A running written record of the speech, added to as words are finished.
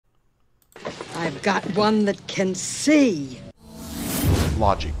I've got one that can see.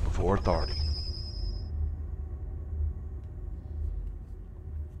 Logic before authority.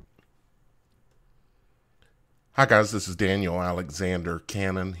 Hi guys, this is Daniel Alexander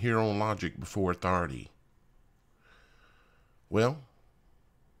Cannon here on Logic Before Authority. Well,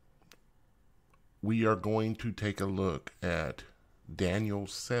 we are going to take a look at Daniel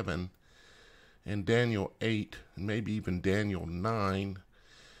 7 and Daniel 8 and maybe even Daniel 9,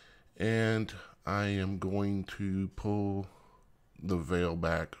 and I am going to pull the veil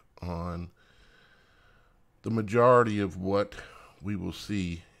back on the majority of what we will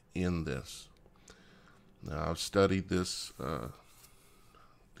see in this. Now, I've studied these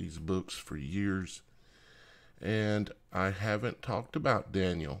books for years, and I haven't talked about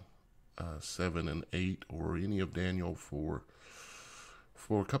Daniel 7 and 8 or any of Daniel for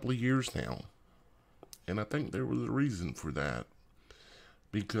a couple of years now. And I think there was a reason for that,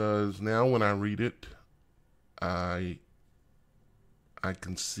 because now when I read it, I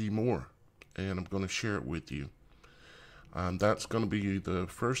can see more, and I'm going to share it with you. That's going to be the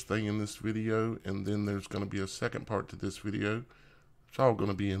first thing in this video, and then there's going to be a second part to this video. It's all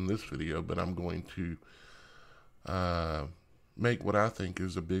going to be in this video, but I'm going to make what I think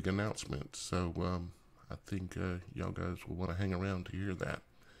is a big announcement. So I think y'all guys will want to hang around to hear that.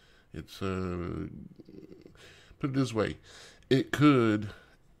 It's, put it this way, it could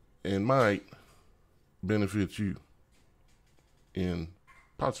and might benefit you in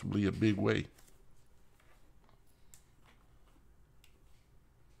possibly a big way.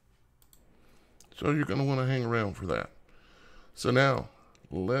 So you're going to want to hang around for that. So now,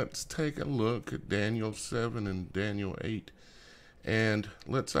 let's take a look at Daniel 7 and Daniel 8. And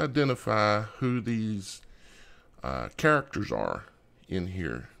let's identify who these characters are in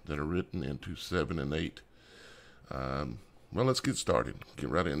here that are written into 7 and 8. Well, let's get started. Get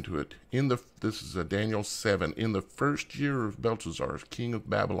right into it. This is Daniel 7. In the first year of Belshazzar, king of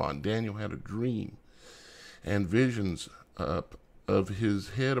Babylon, Daniel had a dream and visions of his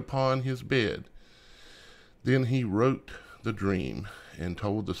head upon his bed. Then he wrote the dream and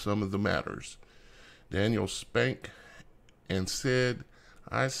told the sum of the matters. Daniel spake and said,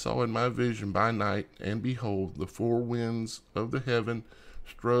 I saw in my vision by night, and behold, the four winds of the heaven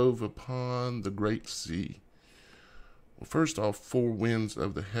strove upon the great sea. Well, first off, four winds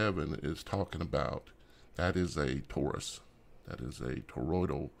of the heaven is talking about, that is a torus. That is a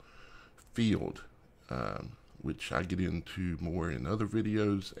toroidal field, which I get into more in other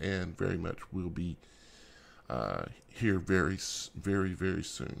videos, and very much will be here very, very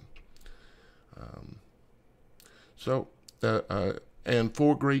soon. And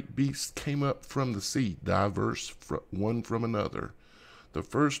four great beasts came up from the sea, diverse one from another. The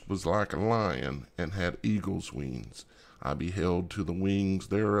first was like a lion, and had eagle's wings. I beheld till the wings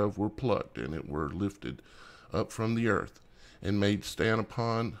thereof were plucked, and it were lifted up from the earth, and made stand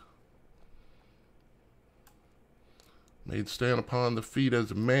upon the feet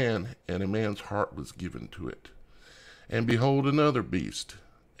as a man, and a man's heart was given to it. And behold, another beast,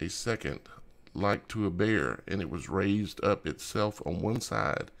 a second, like to a bear, and it was raised up itself on one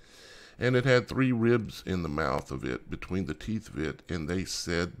side, and it had three ribs in the mouth of it, between the teeth of it, and they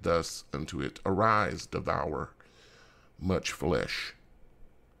said thus unto it, Arise, devour much flesh.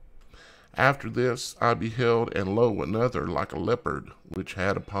 After this I beheld, and lo, another like a leopard, which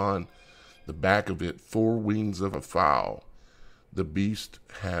had upon the back of it four wings of a fowl. The beast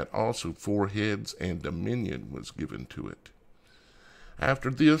had also four heads, and dominion was given to it. After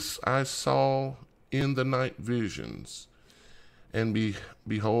this I saw in the night visions, and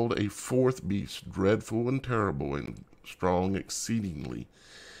behold, a fourth beast, dreadful and terrible, and strong exceedingly,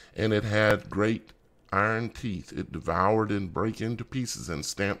 and it had great iron teeth. It devoured and brake into pieces, and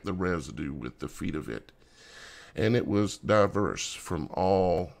stamped the residue with the feet of it. And it was diverse from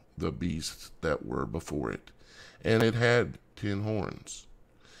all the beasts that were before it, and it had 10 horns.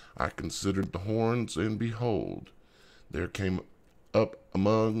 I considered the horns, and behold, there came up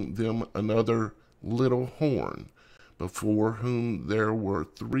among them another little horn, before whom there were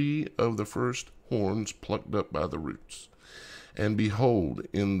three of the first horns plucked up by the roots. And behold,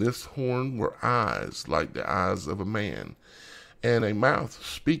 in this horn were eyes like the eyes of a man, and a mouth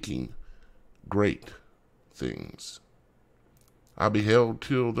speaking great things. I beheld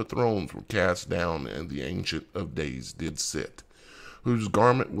till the thrones were cast down, and the Ancient of Days did sit, whose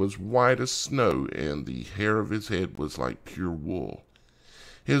garment was white as snow, and the hair of his head was like pure wool.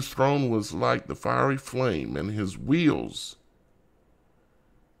 His throne was like the fiery flame, and his wheels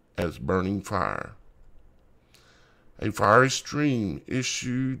as burning fire. A fiery stream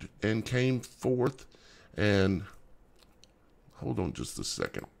issued and came forth, and hold on just a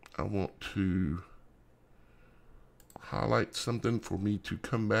second. I want to highlight something for me to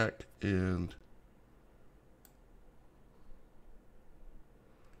come back and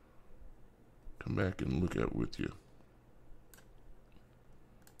look at with you.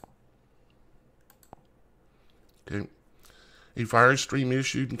 Okay. A fire stream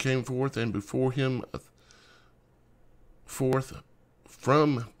issued and came forth, and before him,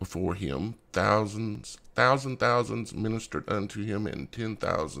 from before him, thousands ministered unto him, and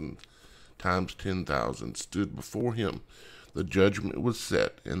 10,000 times 10,000 stood before him. The judgment was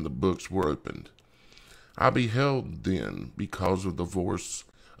set, and the books were opened. I beheld then, because of the voice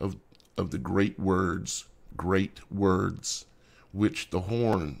of the great words, which the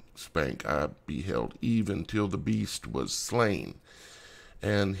horn spake, I beheld, even till the beast was slain,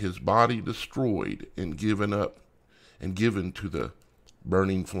 and his body destroyed, and given up, and given to the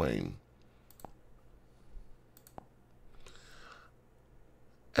burning flame.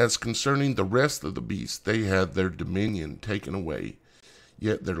 As concerning the rest of the beasts, they had their dominion taken away,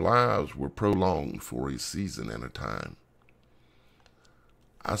 yet their lives were prolonged for a season and a time.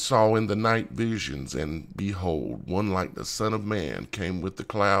 I saw in the night visions, and behold, one like the Son of Man came with the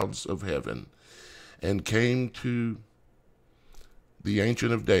clouds of heaven, and came to the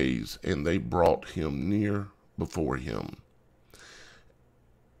Ancient of Days, and they brought him near before him.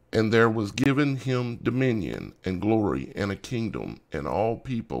 And there was given him dominion and glory and a kingdom, and all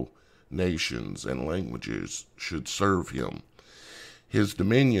people, nations, and languages should serve him. His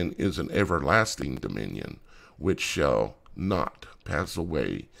dominion is an everlasting dominion, which shall not pass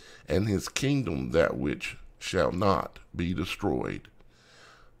away, and his kingdom that which shall not be destroyed.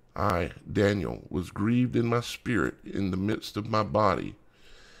 I, Daniel, was grieved in my spirit in the midst of my body,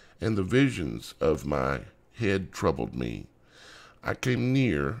 and the visions of my head troubled me. I came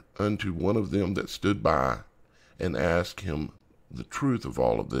near unto one of them that stood by, and asked him the truth of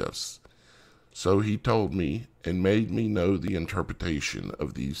all of this. So he told me, and made me know the interpretation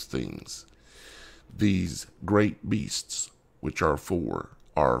of these things. These great beasts, which are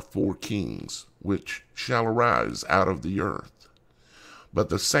four kings, which shall arise out of the earth. But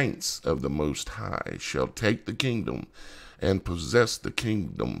the saints of the Most High shall take the kingdom, and possess the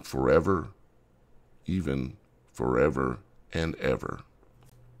kingdom forever, even forever and ever.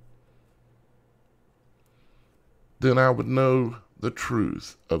 Then I would know the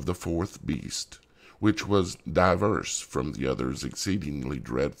truth of the fourth beast, which was diverse from the others, exceedingly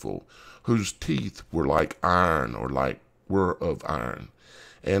dreadful, whose teeth were like iron, were of iron,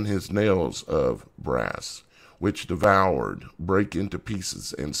 and his nails of brass, which devoured, brake into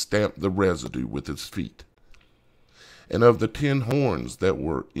pieces, and stamped the residue with his feet. And of the 10 horns that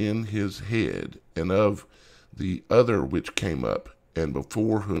were in his head, and of the other which came up, and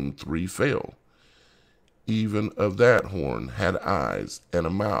before whom 3 fell, even of that horn had eyes and a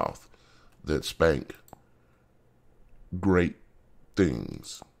mouth that spake great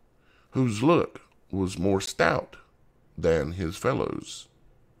things, whose look was more stout than his fellows.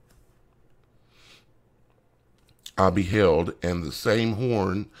 I beheld, and the same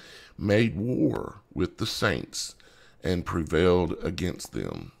horn made war with the saints, and prevailed against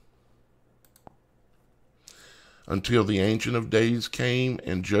them, until the Ancient of Days came,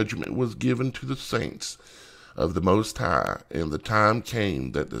 and judgment was given to the saints of the Most High, and the time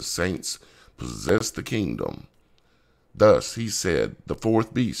came that the saints possessed the kingdom. Thus he said, the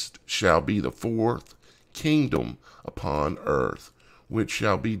fourth beast shall be the fourth kingdom upon earth, which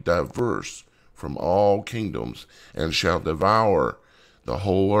shall be diverse from all kingdoms, and shall devour the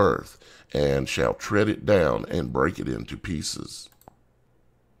whole earth, and shall tread it down and break it into pieces.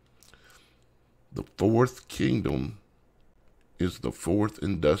 The fourth kingdom is the fourth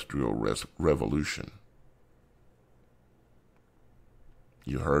industrial revolution.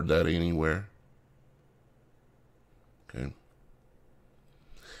 You heard that anywhere? Okay.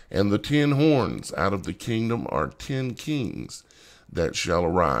 And the 10 horns out of the kingdom are 10 kings that shall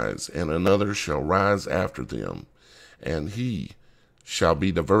arise, and another shall rise after them, and he shall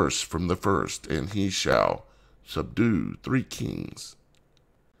be diverse from the first, and he shall subdue 3 kings.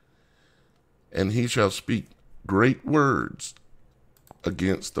 And he shall speak great words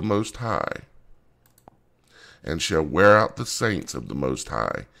against the Most High, and shall wear out the saints of the Most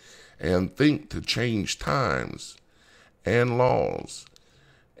High, and think to change times and laws,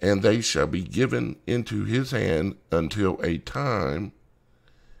 and they shall be given into his hand until a time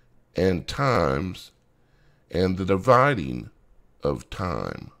and times and the dividing of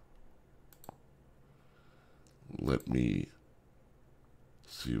time. Let me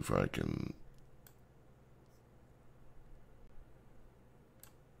see if I can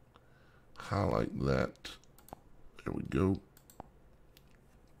highlight that. There we go.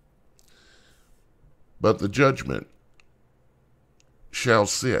 But the judgment shall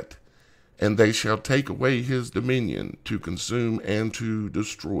sit, and they shall take away his dominion to consume and to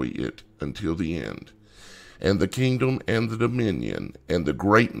destroy it until the end. And the kingdom and the dominion and the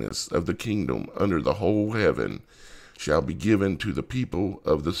greatness of the kingdom under the whole heaven shall be given to the people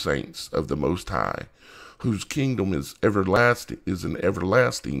of the saints of the Most High, whose kingdom is an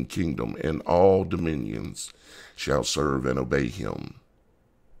everlasting kingdom, and all dominions shall serve and obey him.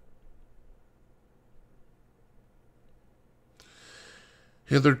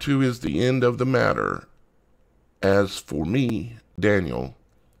 Hitherto is the end of the matter. As for me, Daniel,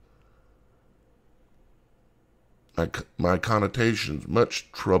 my connotations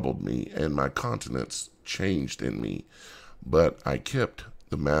much troubled me, and my countenance changed in me, but I kept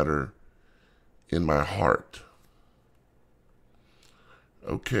the matter in my heart.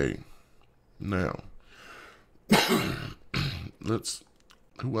 Okay, now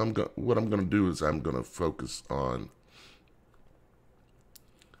what I'm going to do is I'm going to focus on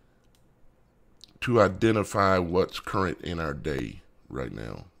to identify what's current in our day right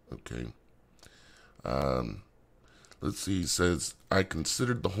now. Okay. Let's see, he says, I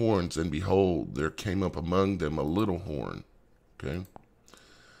considered the horns, and behold, there came up among them a little horn. Okay.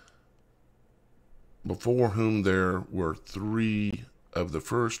 Before whom there were 3 of the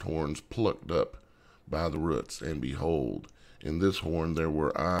first horns plucked up by the roots. And behold, in this horn there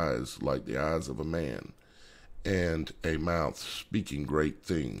were eyes like the eyes of a man, and a mouth speaking great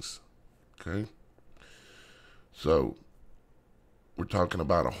things. Okay. So, we're talking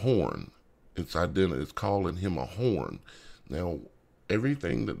about a horn. It's calling him a horn. Now,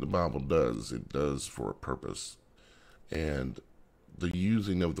 everything that the Bible does, it does for a purpose. And the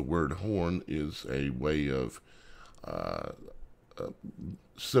using of the word horn is a way of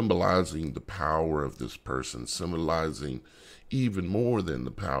symbolizing the power of this person, symbolizing even more than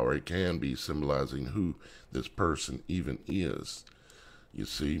the power. It can be symbolizing who this person even is. You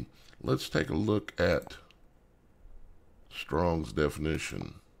see, let's take a look at Strong's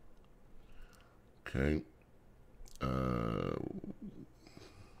definition. Okay.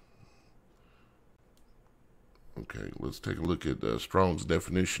 Okay, let's take a look at Strong's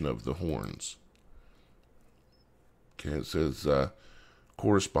definition of the horns. Okay, it says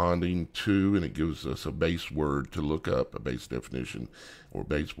corresponding to, and it gives us a base word to look up, a base definition or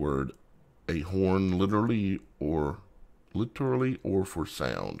base word, a horn literally or for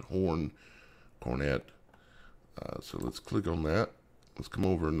sound. Horn, cornet. So let's click on that. Let's come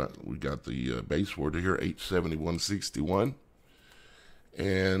over and we got the base word here, 87161.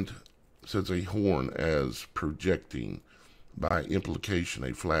 And it says a horn as projecting by implication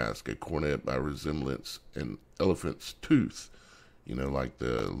a flask, a cornet by resemblance an elephant's tooth, you know, like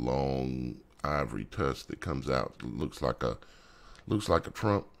the long ivory tusk that comes out. It looks like a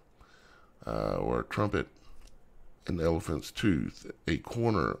trump or a trumpet, an elephant's tooth, a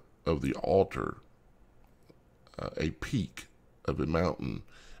corner of the altar, a peak of a mountain,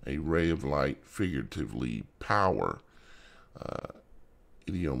 a ray of light, figuratively power,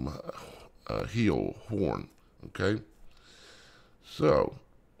 idiom, heel, horn. Okay, so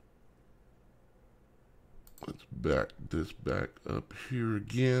let's back this back up here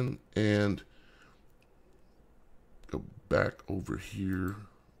again and go back over here,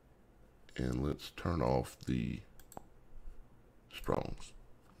 and let's turn off the Strongs.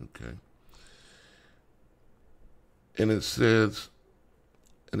 Okay. And it said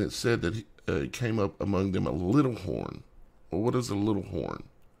that it came up among them a little horn. Well, what is a little horn?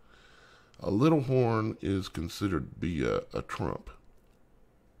 A little horn is considered to be a trump.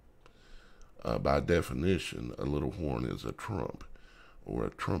 By definition, a little horn is a trump or a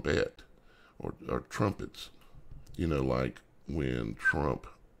trumpet or trumpets. You know, like when Trump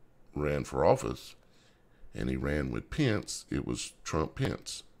ran for office and he ran with Pence, it was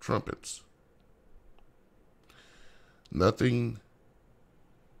trumpets. Nothing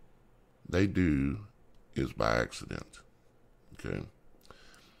they do is by accident. Okay.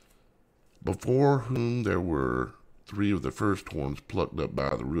 Before whom there were 3 of the first horns plucked up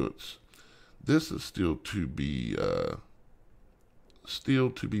by the roots. This is still to be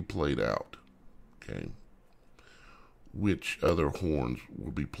played out. Okay. Which other horns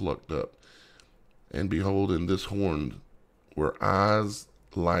will be plucked up? And behold, in this horn were eyes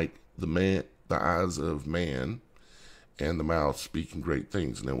like the eyes of man, and the mouth speaking great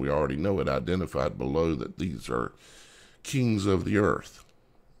things. Now, we already know it identified below that these are kings of the earth.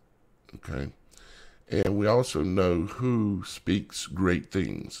 Okay. And we also know who speaks great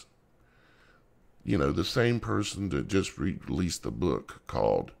things. You know, the same person that just released a book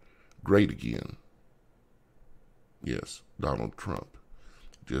called Great Again. Yes, Donald Trump.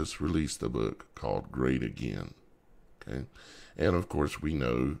 just released a book called Great Again. Okay, and of course we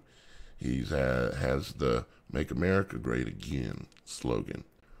know he has the Make America Great Again slogan,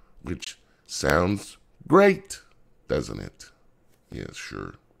 which sounds great, doesn't it? Yes,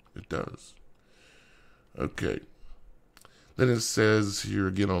 sure, it does. Okay. Then it says here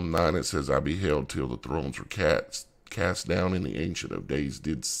again on 9, it says, I beheld till the thrones were cast down, and the Ancient of Days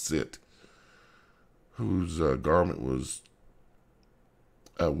did sit, whose garment was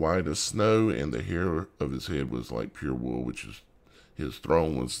white as snow, and the hair of his head was like pure wool, which is his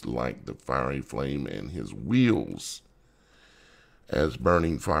throne was like the fiery flame, and his wheels as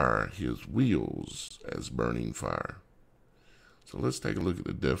burning fire. His wheels as burning fire. So let's take a look at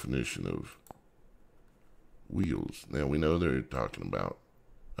the definition of wheels. Now we know they're talking about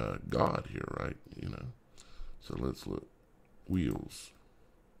God here, right? You know. So let's look. Wheels.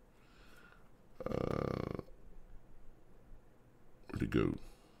 Where'd it go?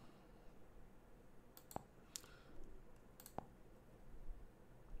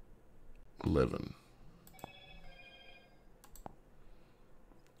 Eleven.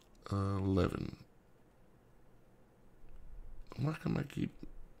 Why come I keep...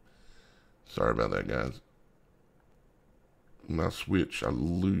 Sorry about that, guys. When I switch, I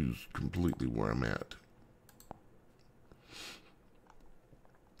lose completely where I'm at.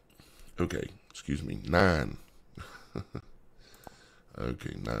 Okay, excuse me, 9.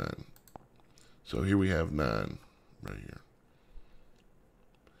 Okay, 9. So here we have 9 right here.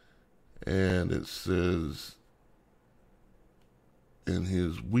 And it says, in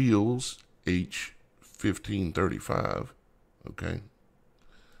his wheels, H1535, okay?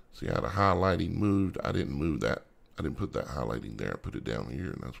 See how the highlighting moved? I didn't move that. I didn't put that highlighting there. I put it down here,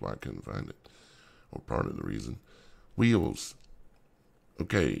 and that's why I couldn't find it, or part of the reason. Wheels.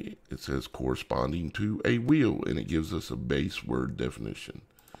 Okay, it says corresponding to a wheel, and it gives us a base word definition.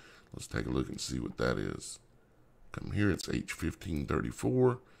 Let's take a look and see what that is. Come here, it's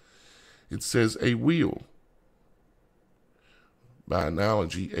H1534. It says a wheel. By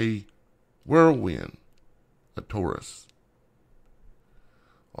analogy, a whirlwind, a torus.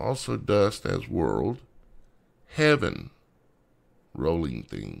 Also dust as world, heaven, rolling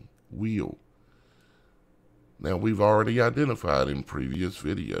thing, wheel. Now we've already identified in previous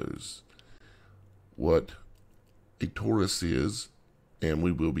videos what a torus is, and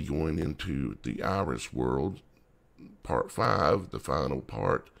we will be going into the iris world, part 5, the final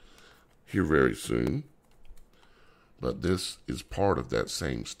part, here very soon. But this is part of that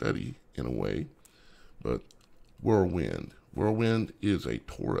same study in a way. But whirlwind. Whirlwind is a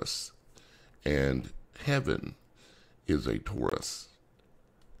torus, and heaven is a torus.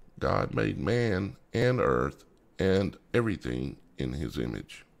 God made man and earth and everything in his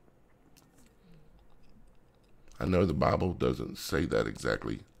image. I know the Bible doesn't say that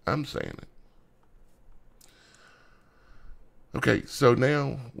exactly. I'm saying it. Okay, so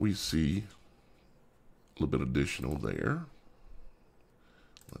now we see a little bit additional there.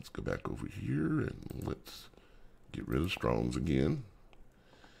 Let's go back over here and let's get rid of Strong's again.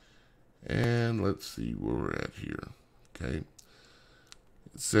 And let's see where we're at here. Okay.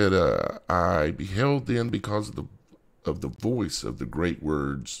 It said, I beheld then because of the voice of the great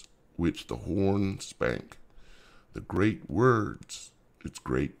words which the horn spake. The great words. It's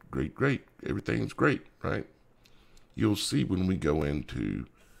great, great, great. Everything's great, right? You'll see when we go into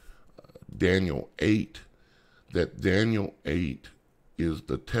Daniel 8 that Daniel 8 is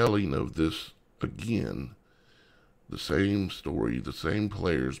the telling of this again. The same story, the same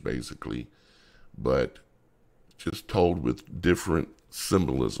players basically, but just told with different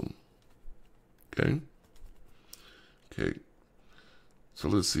symbolism. Okay? Okay. So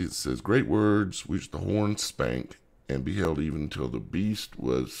let's see, it says, great words which the horn spake, and beheld even till the beast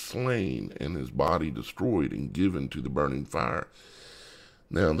was slain, and his body destroyed and given to the burning fire.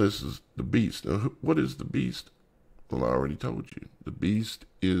 Now this is the beast. Now what is the beast? Well, I already told you. The beast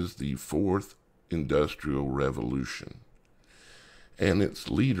is the 4th Industrial Revolution. And its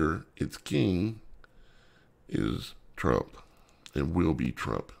leader, its king, is Trump, and will be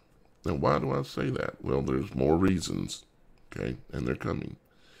Trump. Now why do I say that? Well, there's more reasons, okay, and they're coming.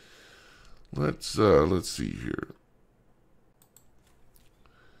 Let's see here.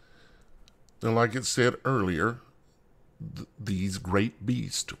 Now, like it said earlier, these great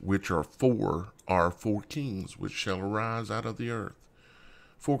beasts, which are 4 kings, which shall arise out of the earth.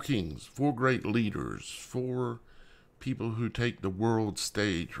 4 kings, 4 great leaders, 4 people who take the world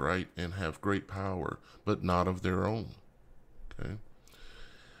stage, right, and have great power, but not of their own. Okay.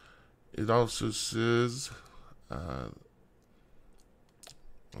 It also says, I'll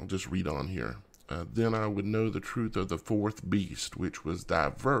just read on here. Then I would know the truth of the fourth beast, which was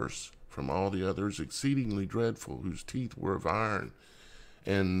diverse from all the others, exceedingly dreadful, whose teeth were of iron,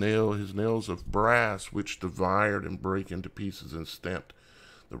 and his nails of brass, which devoured and brake into pieces and stamped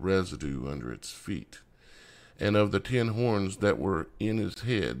the residue under its feet. And of the 10 horns that were in his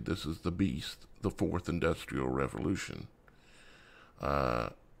head, this is the beast, the fourth industrial revolution.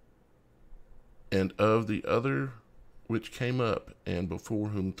 And of the other which came up, and before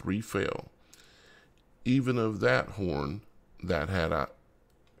whom 3 fell, even of that horn that had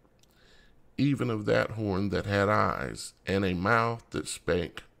eyes, and a mouth that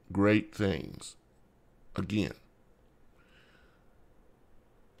spake great things. Again.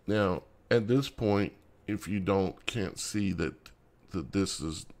 Now, at this point, if you can't see that this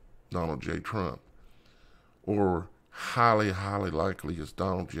is Donald J. Trump, or highly likely is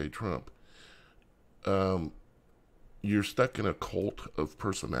Donald J. Trump, you're stuck in a cult of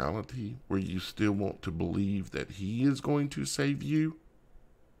personality where you still want to believe that he is going to save you.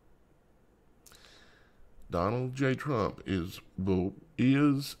 Donald J. Trump is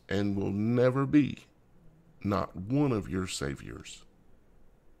and will never be not one of your saviors.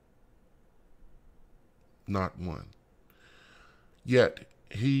 Not one. Yet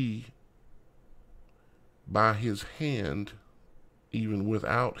he, by his hand, even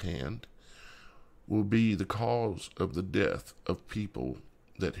without hand, will be the cause of the death of people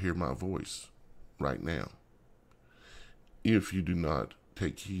that hear my voice right now, if you do not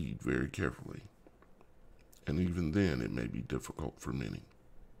take heed very carefully. And even then, it may be difficult for many.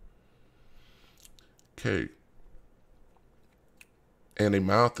 Okay. And a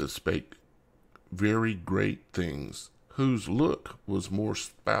mouth that spake very great things, whose look was more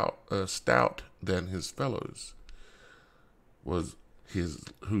stout than his fellows.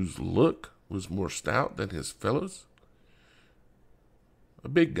 Whose look was more stout than his fellows? A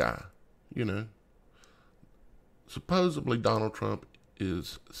big guy, you know. Supposedly Donald Trump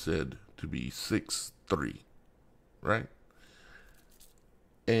is said to be 6'3", right?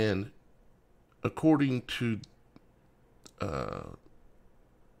 And according to,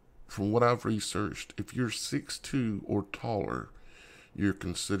 from what I've researched, if you're 6'2" or taller, you're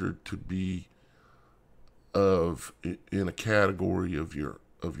considered to be in a category of your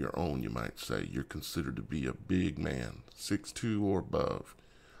own, you might say. You're considered to be a big man, 6'2" or above.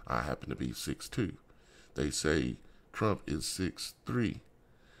 I happen to be 6'2". They say Trump is 6'3",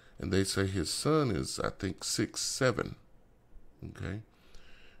 and they say his son is, I think, 6'7". Okay,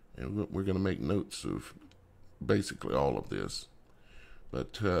 and we're going to make notes of basically all of this.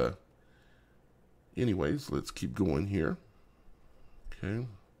 But anyways, let's keep going here. Okay,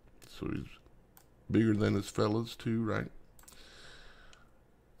 so he's bigger than his fellows too, right?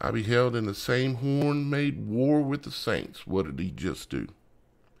 I beheld, in the same horn made war with the saints. What did he just do?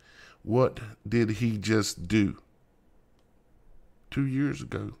 What did he just do? 2 years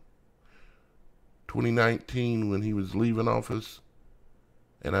ago, 2019, when he was leaving office,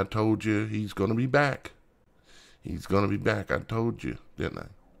 and I told you he's going to be back. He's going to be back. I told you, didn't I?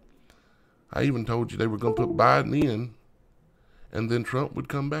 I even told you they were going to put Biden in, and then Trump would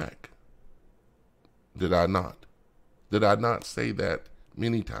come back. Did I not? Did I not say that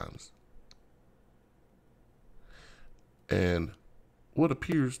many times? And what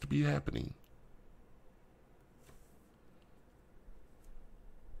appears to be happening?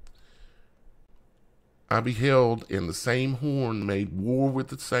 I beheld, in the same horn made war with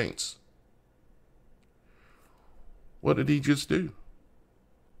the saints. What did he just do?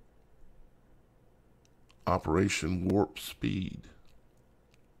 Operation Warp Speed,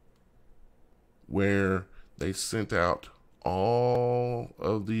 where they sent out all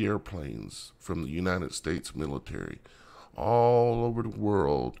of the airplanes from the United States military all over the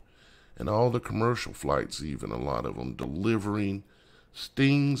world, and all the commercial flights, even a lot of them, delivering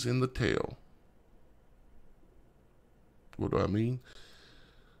stings in the tail. What do I mean?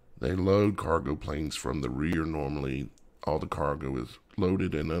 They load cargo planes from the rear. Normally, all the cargo is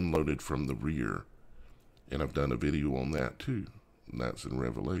loaded and unloaded from the rear. And I've done a video on that too. And that's in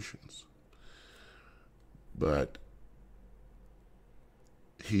Revelations. But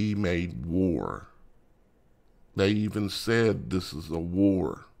he made war. They even said this is a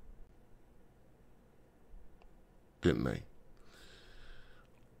war. Didn't they?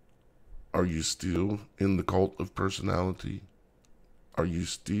 Are you still in the cult of personality? Are you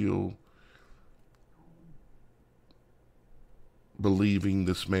still believing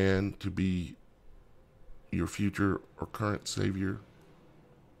this man to be your future or current savior?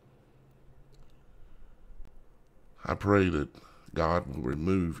 I pray that God will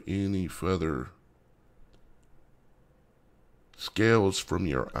remove any further scales from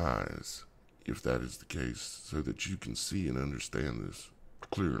your eyes, if that is the case, so that you can see and understand this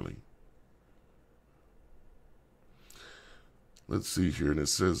clearly. Let's see here, and it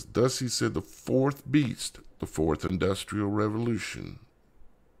says, thus he said, the fourth beast, the fourth industrial revolution,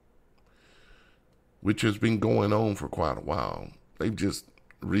 which has been going on for quite a while. They've just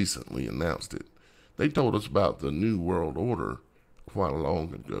recently announced it. They told us about the New World Order quite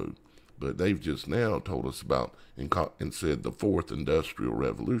long ago, but they've just now told us about and said the fourth industrial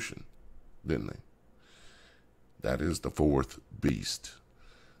revolution, didn't they? That is the fourth beast.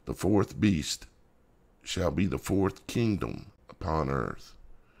 The fourth beast shall be the fourth kingdom upon earth,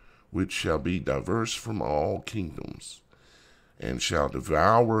 which shall be diverse from all kingdoms, and shall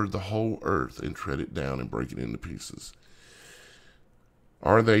devour the whole earth and tread it down and break it into pieces.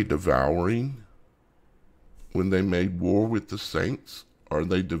 Are they devouring when they made war with the saints? Are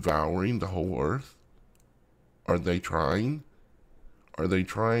they devouring the whole earth? Are they trying? Are they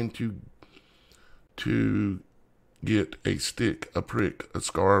trying to get a stick, a prick, a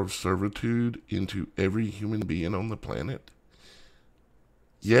scar of servitude into every human being on the planet?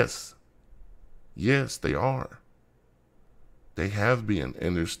 Yes. Yes, they are. They have been,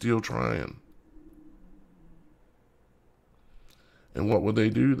 and they're still trying. And what would they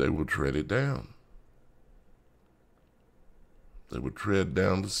do? They would tread it down. They would tread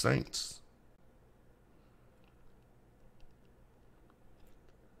down the saints.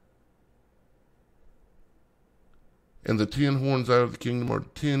 And the 10 horns out of the kingdom are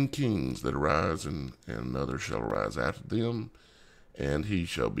 10 kings that arise, and another shall arise after them, and he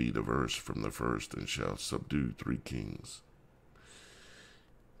shall be diverse from the first, and shall subdue 3 kings.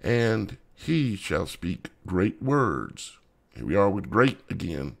 And he shall speak great words. Here we are with great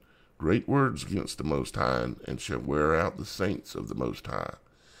again. Great words against the Most High, and shall wear out the saints of the Most High,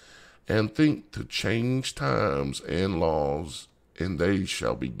 and think to change times and laws, and they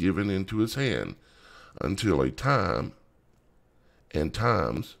shall be given into his hand until a time and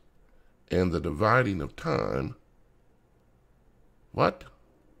times and the dividing of time. What?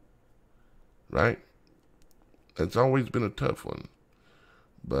 Right? It's always been a tough one.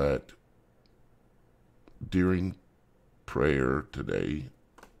 But during prayer today,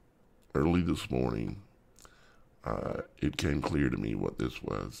 early this morning, it came clear to me what this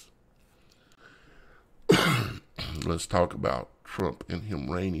was. Let's talk about Trump and him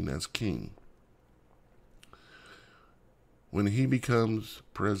reigning as king. When he becomes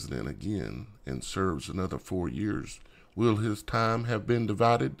president again and serves another 4 years, will his time have been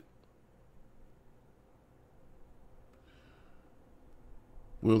divided?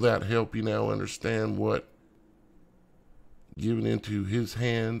 Will that help you now understand what given into his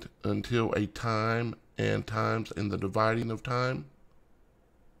hand until a time and times and the dividing of time?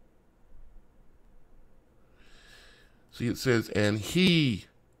 See, it says, and he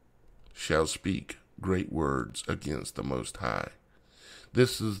shall speak great words against the Most High.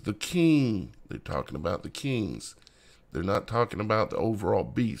 This is the king. They're talking about the kings. They're not talking about the overall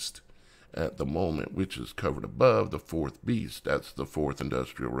beast at the moment, which is covered above the fourth beast. That's the fourth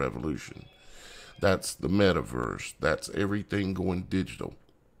industrial revolution. That's the metaverse. That's everything going digital.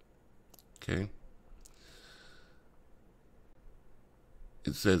 Okay?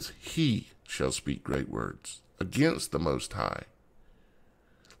 It says, he shall speak great words against the Most High.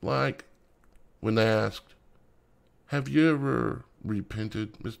 Like when they asked, have you ever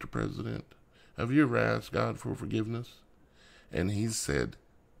repented, Mr. President? Have you ever asked God for forgiveness? And he said,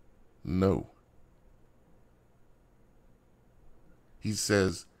 no. He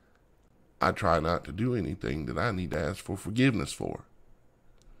says, I try not to do anything that I need to ask for forgiveness for.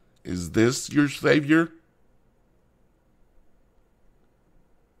 Is this your Savior?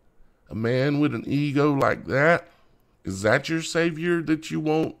 A man with an ego like that? Is that your Savior that you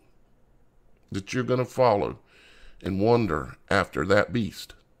want? That you're going to follow and wander after that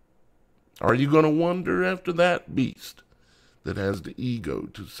beast? Are you going to wander after that beast that has the ego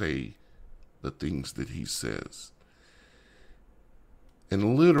to say the things that he says?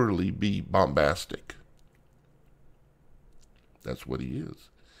 And literally be bombastic. That's what he is.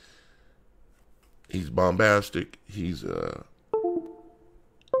 He's bombastic. He's a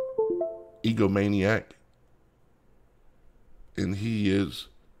egomaniac. And he is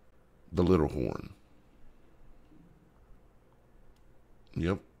the little horn.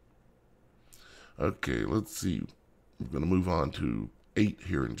 Yep. Okay, let's see. I'm going to move on to 8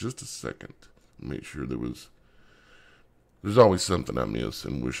 here in just a second. Make sure there's always something I miss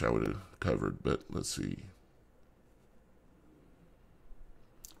and wish I would have covered, but let's see.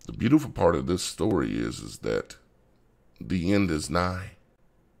 The beautiful part of this story is that the end is nigh.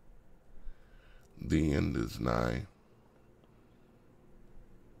 The end is nigh.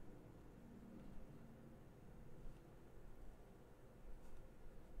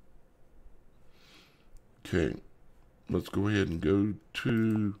 Okay, let's go ahead and go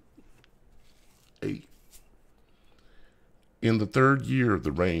to 8. In the 3rd year of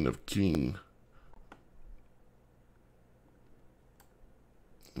the reign of King,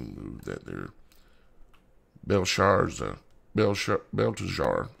 move that there, Belteshazzar,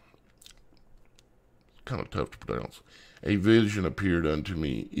 kind of tough to pronounce, a vision appeared unto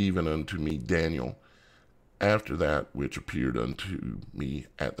me, even unto me Daniel, after that which appeared unto me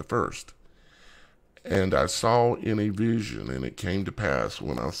at the first. And I saw in a vision, and it came to pass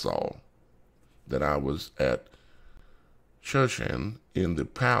when I saw that I was at Shushan in the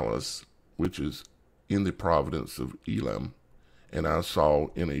palace, which is in the province of Elam, and I saw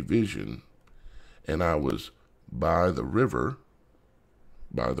in a vision, and I was by the river,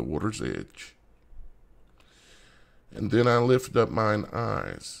 by the water's edge. And then I lifted up mine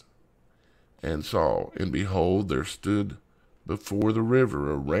eyes, and saw, and behold, there stood before the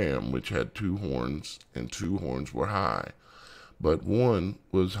river a ram which had 2 horns, and 2 horns were high, but one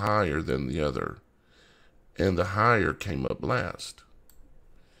was higher than the other, and the higher came up last.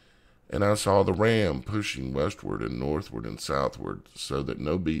 And I saw the ram pushing westward and northward and southward, so that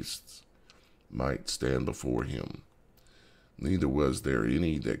no beasts might stand before him. Neither was there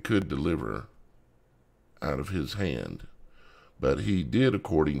any that could deliver out of his hand, but he did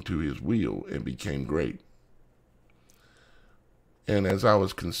according to his will, and became great. And as I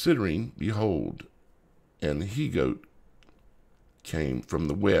was considering, behold, an he-goat came from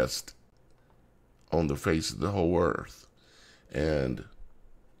the west on the face of the whole earth, and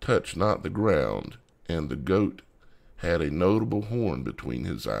touched not the ground, and the goat had a notable horn between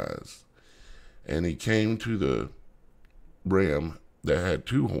his eyes. And he came to the ram that had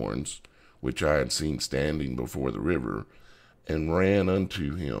 2 horns, which I had seen standing before the river, and ran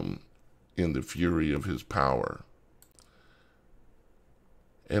unto him in the fury of his power.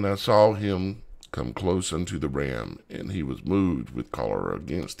 And I saw him come close unto the ram, and he was moved with choler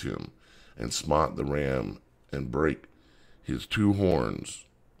against him, and smote the ram, and brake his 2 horns.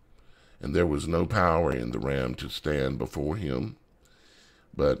 And there was no power in the ram to stand before him,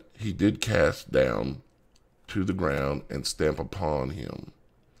 but he did cast down to the ground and stamp upon him.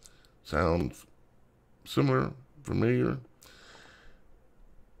 Sounds similar, familiar?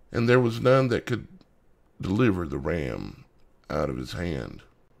 And there was none that could deliver the ram out of his hand.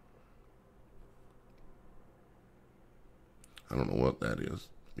 I don't know what that is, to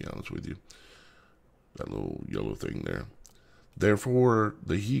be honest with you. That little yellow thing there. Therefore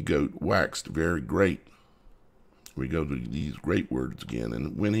the he-goat waxed very great. We go to these great words again.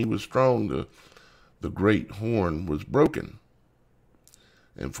 And when he was strong, the great horn was broken.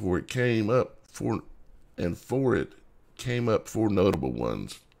 And for it came up 4 notable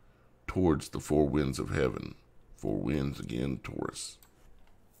ones towards the 4 winds of heaven. 4 winds again, Taurus.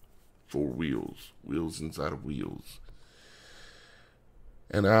 4 wheels, wheels inside of wheels.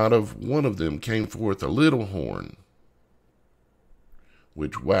 And out of one of them came forth a little horn,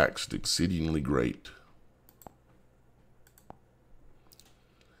 which waxed exceedingly great,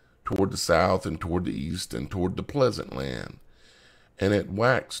 toward the south and toward the east and toward the pleasant land. And it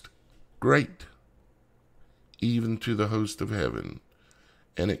waxed great, even to the host of heaven.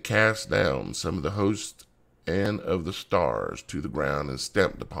 And it cast down some of the host and of the stars to the ground, and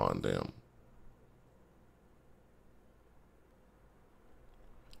stamped upon them.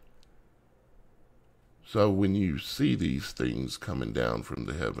 So when you see these things coming down from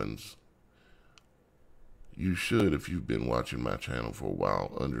the heavens, you should, if you've been watching my channel for a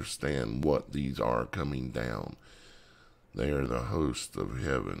while, understand what these are coming down. They are the hosts of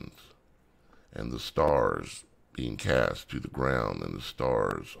heavens, and the stars being cast to the ground, and the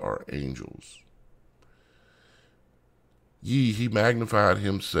stars are angels. He magnified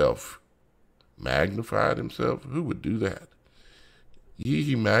himself. Magnified himself? Who would do that?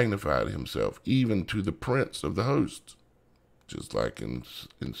 He magnified himself, even to the prince of the host, just like in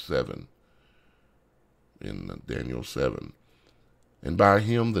 7, in Daniel 7. And by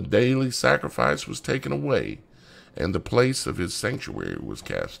him the daily sacrifice was taken away, and the place of his sanctuary was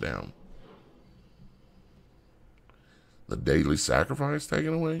cast down. The daily sacrifice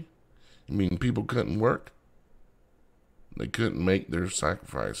taken away? You mean people couldn't work? They couldn't make their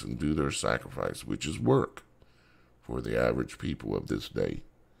sacrifice and do their sacrifice, which is work for the average people of this day.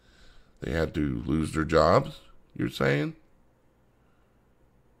 They had to lose their jobs, you're saying?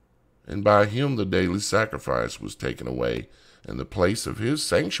 And by him the daily sacrifice was taken away, and the place of his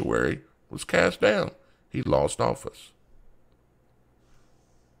sanctuary was cast down. He lost office.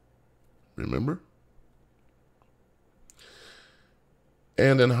 Remember?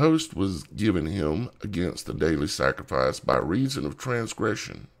 And an host was given him against the daily sacrifice by reason of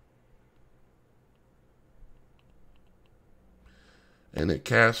transgression. And it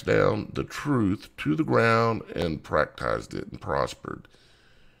cast down the truth to the ground and practiced it and prospered.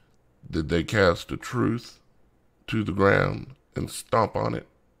 Did they cast the truth to the ground and stomp on it?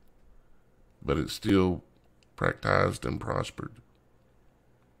 But it still practiced and prospered.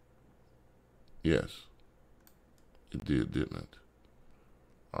 Yes, it did, didn't it?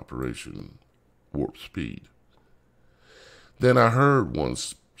 Operation Warp Speed. Then I heard one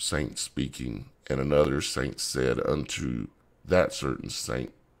saint speaking, and another saint said unto that certain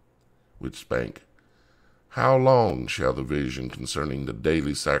saint which spake, How long shall the vision concerning the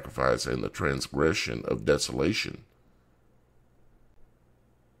daily sacrifice and the transgression of desolation,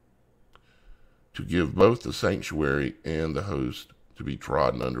 to give both the sanctuary and the host to be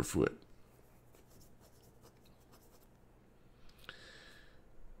trodden underfoot?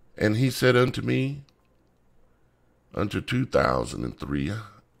 And he said unto me, unto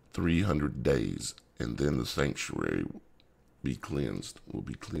 2,300 days, and then the sanctuary will be cleansed.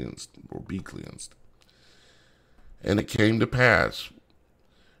 And it came to pass,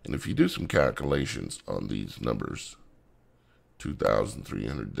 and if you do some calculations on these numbers,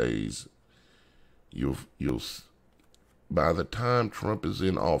 2,300 days, you'll by the time Trump is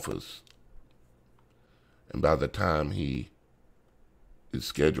in office, and by the time he is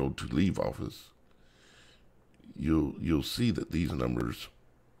scheduled to leave office, you'll see that these numbers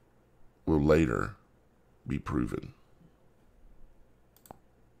will later be proven.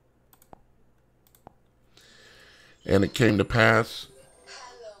 And it came to pass,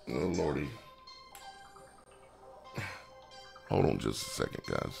 oh Lordy, hold on just a second,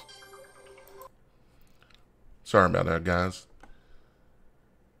 guys. Sorry about that, guys.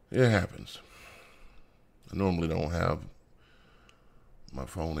 It happens. I normally don't have my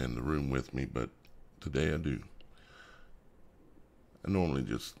phone in the room with me, but today I do. I don't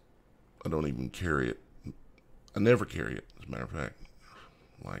even carry it. I never carry it, as a matter of fact,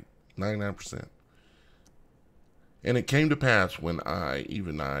 like 99%. And it came to pass when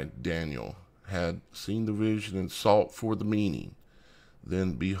even I, Daniel, had seen the vision and sought for the meaning,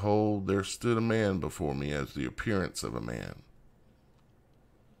 then behold, there stood a man before me as the appearance of a man.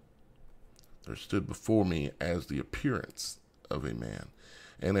 There stood before me as the appearance of a man.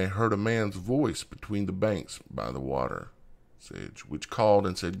 And I heard a man's voice between the banks by the water, which called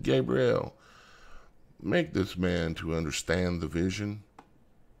and said, Gabriel, make this man to understand the vision.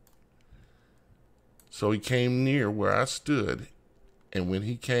 So he came near where I stood, and when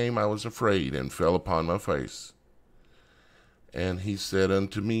he came, I was afraid and fell upon my face. And he said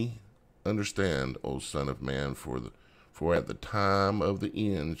unto me, Understand, O Son of Man, for at the time of the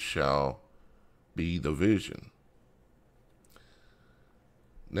end shall be the vision.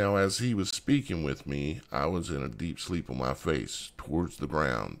 Now as he was speaking with me, I was in a deep sleep on my face towards the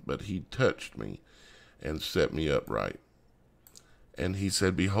ground, but he touched me and set me upright. And he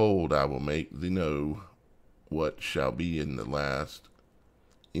said, Behold, I will make thee know what shall be in the last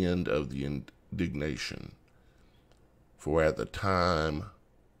end of the indignation. For at the time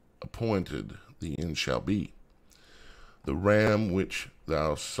appointed the end shall be. The ram which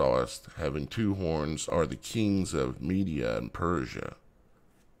thou sawest, having two horns, are the kings of Media and Persia.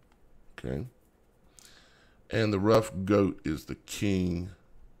 Okay? And the rough goat is the king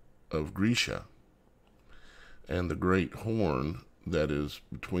of Grecia. And the great horn that is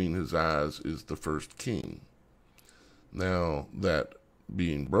between his eyes is the first king. Now that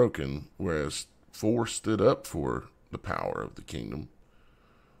being broken, whereas 4 stood up for the power of the kingdom,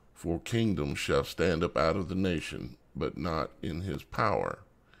 4 kingdoms shall stand up out of the nation, but not in his power.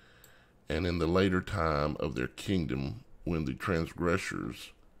 And in the later time of their kingdom, when the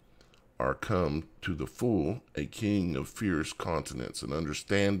transgressors are come to the full, a king of fierce countenance and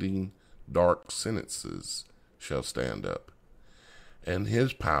understanding dark sentences shall stand up. And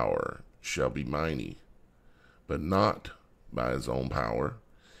his power shall be mighty, but not by his own power.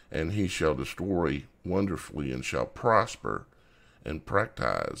 And he shall destroy wonderfully, and shall prosper and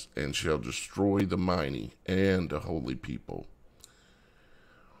practice, and shall destroy the mighty and the holy people.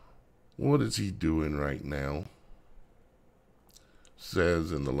 What is he doing right now?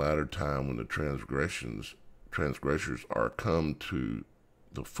 Says in the latter time, when the transgressors are come to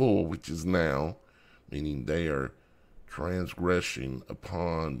the full, which is now, meaning they are transgressing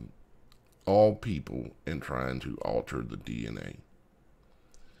upon all people and trying to alter the DNA.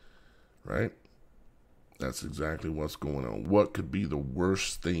 Right? That's exactly what's going on. What could be the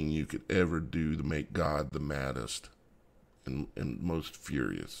worst thing you could ever do to make God the maddest and most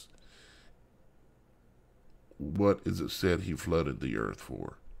furious? What is it said he flooded the earth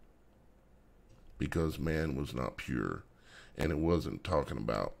for? Because man was not pure. And it wasn't talking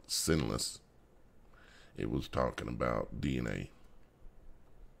about sinless. It was talking about DNA.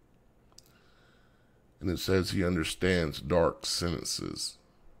 And it says he understands dark sentences.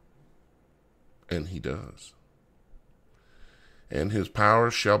 And he does. And his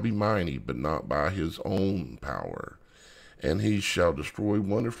power shall be mighty, but not by his own power. And he shall destroy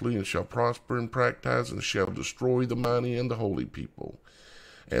wonderfully, and shall prosper and practice, and shall destroy the mighty and the holy people.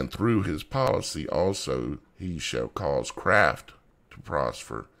 And through his policy also he shall cause craft to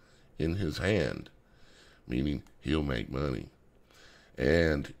prosper in his hand, meaning he'll make money.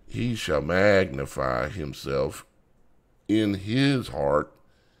 And he shall magnify himself in his heart,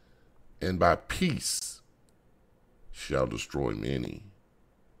 and by peace shall destroy many.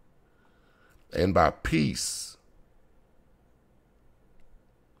 And by peace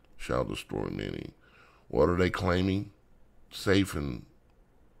shall destroy many. What are they claiming? Safe and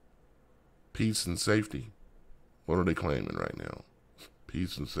peace and safety. What are they claiming right now?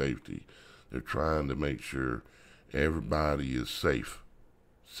 Peace and safety. They're trying to make sure everybody is safe.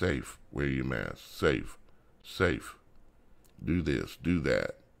 Safe. Wear your mask. Safe. Safe. Do this. Do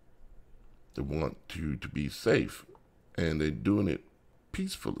that. They want you to be safe. And they're doing it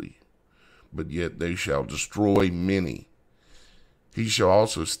peacefully. But yet they shall destroy many. He shall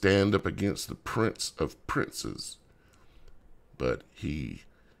also stand up against the prince of princes, but he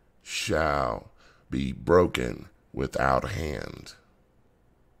shall be broken without hand.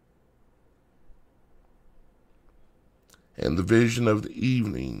 And the vision of the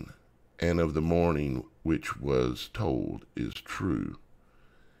evening and of the morning which was told is true.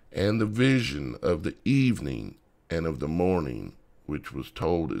 And the vision of the evening and of the morning which was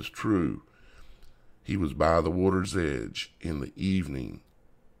told is true. He was by the water's edge in the evening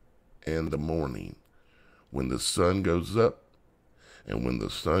and the morning, when the sun goes up and when the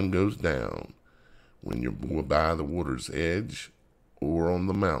sun goes down, when you're by the water's edge or on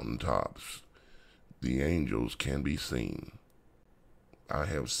the mountaintops, the angels can be seen. I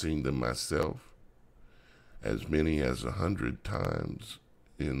have seen them myself, as many as 100 times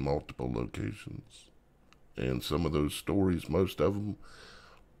in multiple locations. And some of those stories, most of them,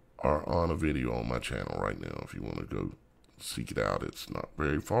 are on a video on my channel right now. If you want to go seek it out, it's not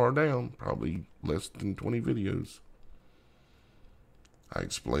very far down, probably less than 20 videos. I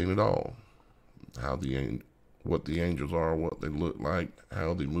explain it all. What the angels are, what they look like,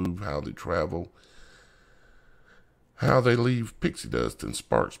 how they move, how they travel, how they leave pixie dust and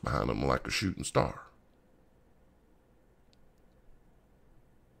sparks behind them like a shooting star.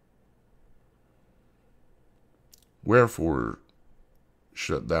 Wherefore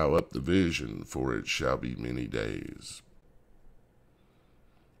shut thou up the vision, for it shall be many days.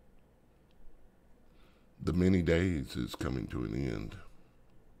 The many days is coming to an end.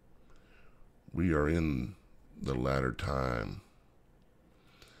 We are in the latter time.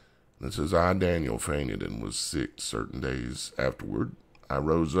 And it says, I, Daniel, fainted and was sick certain days afterward. I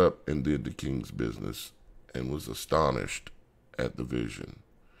rose up and did the king's business, and was astonished at the vision.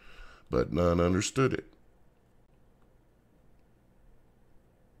 But none understood it.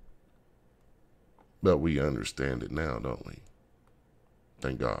 But we understand it now, don't we?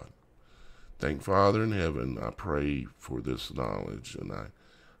 Thank God. Thank Father in heaven. I pray for this knowledge, and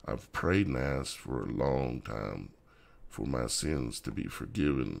I've prayed and asked for a long time for my sins to be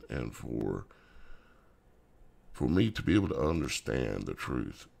forgiven, and for me to be able to understand the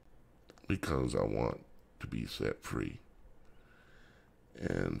truth, because I want to be set free.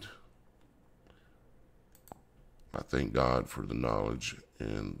 And I thank God for the knowledge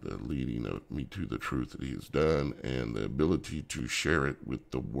and the leading of me to the truth that he has done, and the ability to share it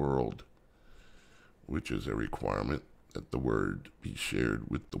with the world, which is a requirement that the word be shared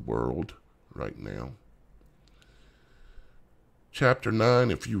with the world right now. Chapter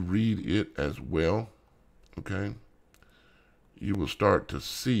 9, if you read it as well, okay, you will start to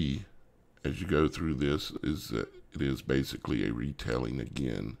see as you go through this is that it is basically a retelling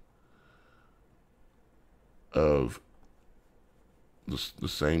again of the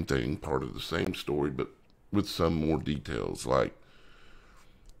same thing, part of the same story, but with some more details. Like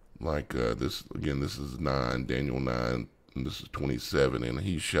this again. This is 9, Daniel 9, and this is 27. And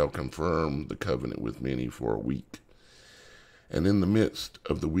he shall confirm the covenant with many for a week. And in the midst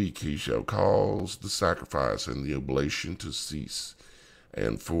of the week he shall cause the sacrifice and the oblation to cease,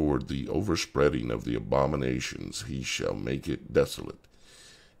 and for the overspreading of the abominations he shall make it desolate,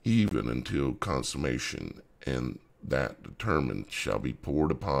 even until consummation, and that determined shall be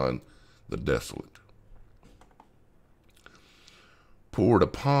poured upon the desolate. Poured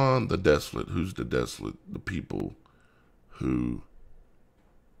upon the desolate. Who's the desolate? The people who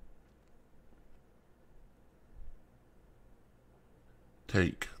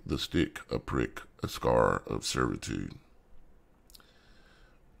take the stick, a prick, a scar of servitude.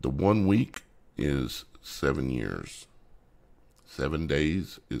 The 1 week is 7 years. 7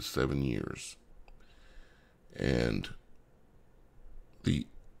 days is 7 years. And the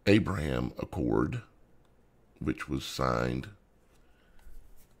Abraham Accord, which was signed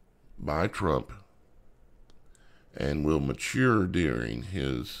by Trump and will mature during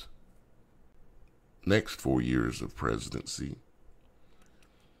his next 4 years of presidency.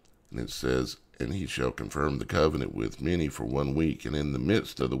 And it says, and he shall confirm the covenant with many for 1 week, and in the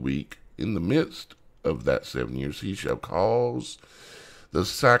midst of the week, in the midst of that 7 years, he shall cause the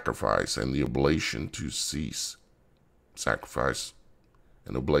sacrifice and the oblation to cease. Sacrifice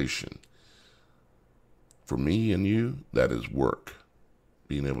and oblation. For me and you, that is work.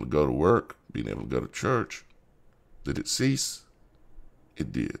 Being able to go to work, being able to go to church. Did it cease?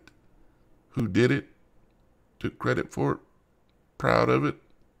 It did. Who did it? Took credit for it? Proud of it?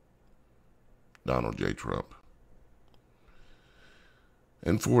 Donald J. Trump.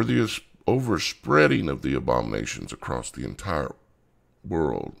 And for the overspreading of the abominations across the entire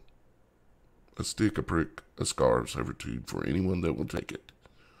world, a stick, a prick, a scar of servitude for anyone that will take it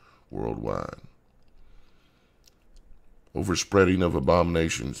worldwide. Overspreading of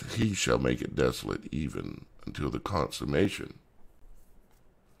abominations, he shall make it desolate even until the consummation.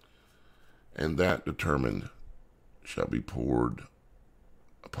 And that determined shall be poured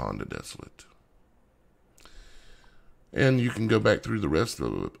upon the desolate. And you can go back through the rest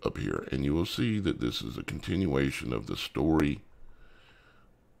of it up here, and you will see that this is a continuation of the story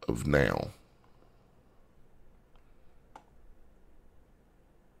of now.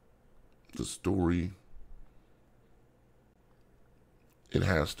 The story, it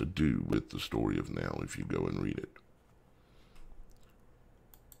has to do with the story of now if you go and read it.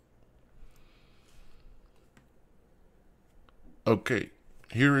 Okay,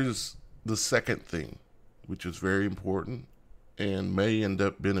 here is the second thing, which is very important and may end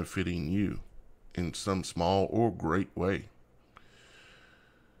up benefiting you in some small or great way.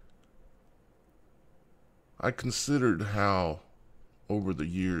 I considered how over the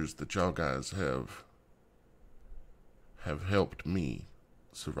years that y'all guys have helped me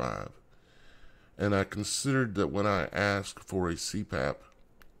survive. And I considered that when I asked for a CPAP,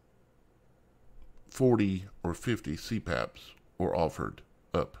 40 or 50 CPAPs were offered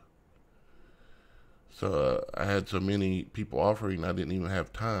up. So I had so many people offering, I didn't even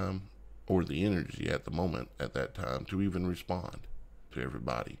have time or the energy at the moment at that time to even respond to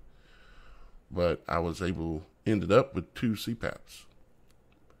everybody. But I was ended up with 2 CPAPs,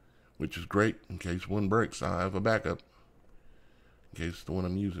 which is great. In case one breaks, I have a backup in case the one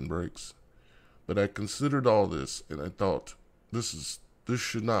I'm using breaks. But I considered all this, and I thought, this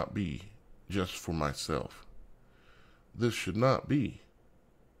should not be just for myself. This should not be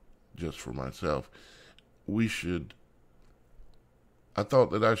just for myself. I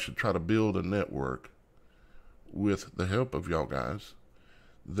thought that I should try to build a network with the help of y'all guys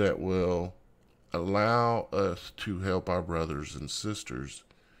that will allow us to help our brothers and sisters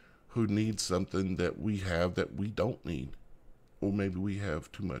who need something that we have that we don't need, or maybe we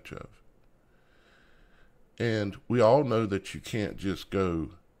have too much of. And we all know that you can't just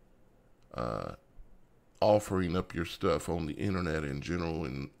go offering up your stuff on the internet in general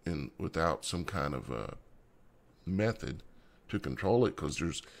and without some kind of method to control it, because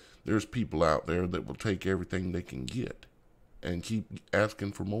there's people out there that will take everything they can get and keep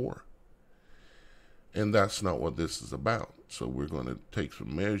asking for more. And that's not what this is about. So we're going to take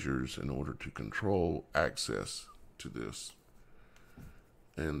some measures in order to control access to this.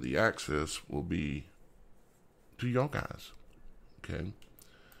 And the access will be to y'all guys. Okay?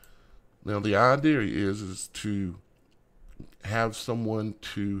 Now the idea is to have someone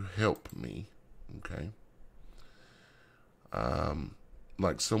to help me. Okay?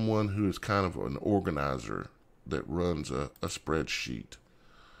 Like someone who is kind of an organizer that runs a spreadsheet.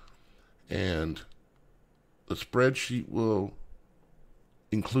 And the spreadsheet will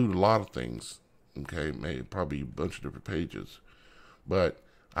include a lot of things. Okay, maybe probably a bunch of different pages. But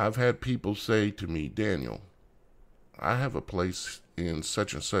I've had people say to me, Daniel, I have a place in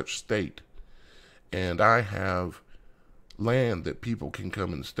such and such state, and I have land that people can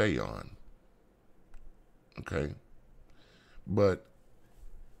come and stay on. Okay? But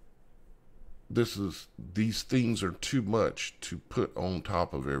these things are too much to put on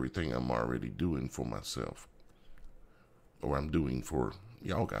top of everything I'm already doing for myself. Or I'm doing for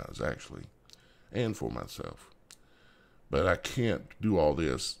y'all guys, actually. And for myself. But I can't do all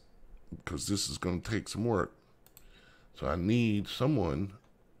this because this is going to take some work. So I need someone,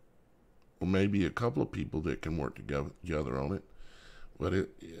 or maybe a couple of people that can work together on it. But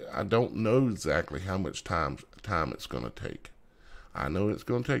I don't know exactly how much time it's going to take. I know it's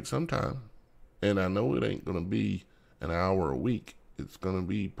going to take some time. And I know it ain't going to be an hour a week. It's going to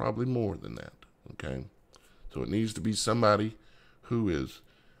be probably more than that, okay? So it needs to be somebody who is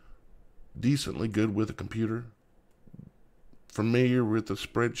decently good with a computer, familiar with a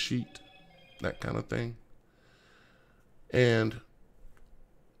spreadsheet, that kind of thing. And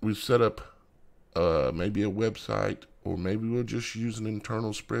we set up maybe a website, or maybe we'll just use an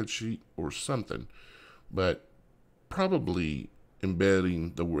internal spreadsheet or something, but probably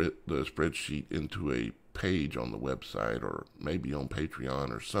embedding the spreadsheet into a page on the website, or maybe on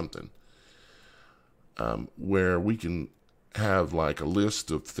Patreon or something, where we can have like a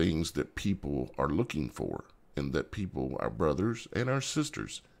list of things that people are looking for, and that people are brothers and our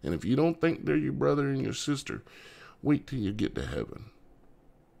sisters. And if you don't think they're your brother and your sister, wait till you get to heaven.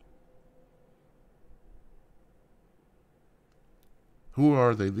 Who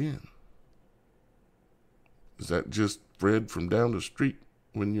are they then? Is that just Fred from down the street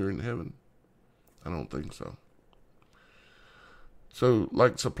when you're in heaven? I don't think so. So,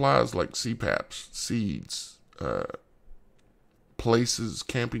 like supplies like CPAPs, seeds, places,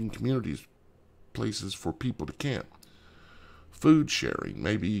 camping communities, places for people to camp, food sharing.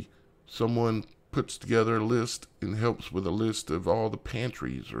 Maybe someone puts together a list and helps with a list of all the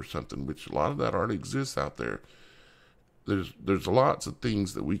pantries or something, which a lot of that already exists out there. There's lots of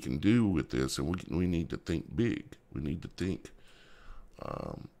things that we can do with this, and we need to think big. We need to think,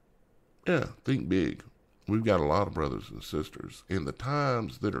 think big. We've got a lot of brothers and sisters. In the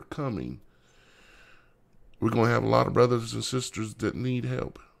times that are coming, we're going to have a lot of brothers and sisters that need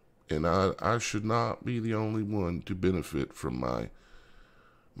help. And I should not be the only one to benefit from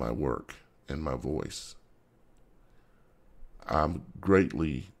my work and my voice. I'm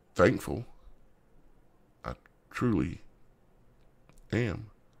greatly thankful. I truly am.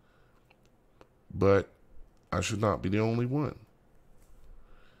 But I should not be the only one.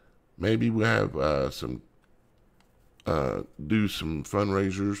 Maybe we have do some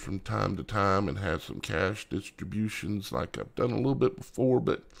fundraisers from time to time and have some cash distributions like I've done a little bit before,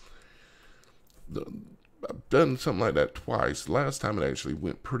 but I've done something like that twice. Last time it actually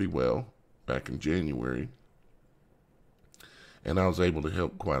went pretty well, back in January, and I was able to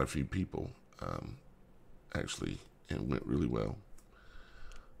help quite a few people, actually, and went really well,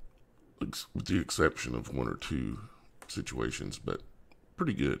 with the exception of one or two situations, but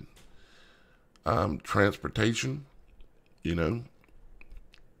pretty good. Transportation,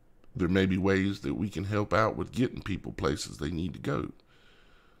 there may be ways that we can help out with getting people places they need to go.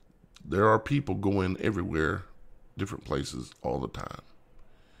 There are people going everywhere, different places all the time.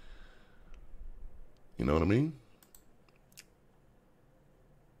 You know what I mean?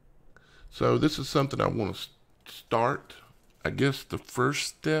 So this is something I want to start. I guess the first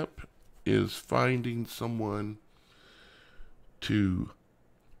step is finding someone to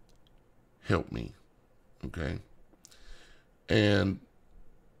help me, okay? And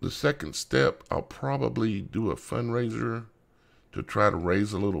the second step, I'll probably do a fundraiser to try to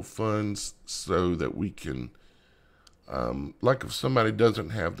raise a little funds so that we can, like if somebody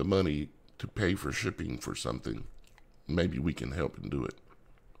doesn't have the money to pay for shipping for something, maybe we can help and do it,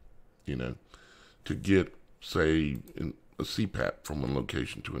 to get, say, a CPAP from one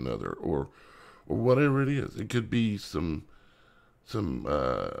location to another, or whatever it is. It could be some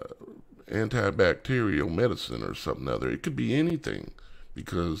antibacterial medicine or something other. It could be anything,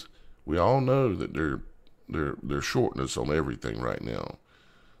 because we all know that there's shortness on everything right now.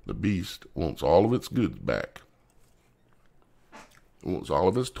 The beast wants all of its goods back. It wants all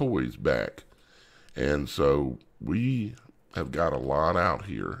of its toys back. And so we have got a lot out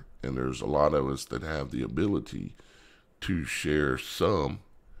here, and there's a lot of us that have the ability to share some.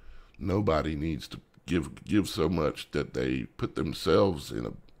 Nobody needs to give so much that they put themselves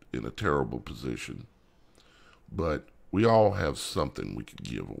in a terrible position. But we all have something we could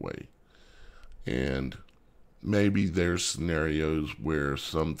give away. And maybe there's scenarios where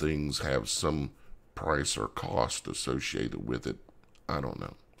some things have some price or cost associated with it. I don't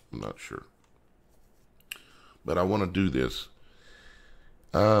know. I'm not sure. But I want to do this.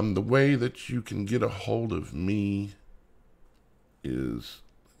 The way that you can get a hold of me is,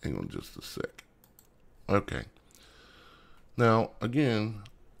 hang on just a sec. Okay. Now, again,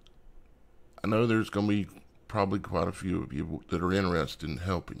 I know there's going to be probably quite a few of you that are interested in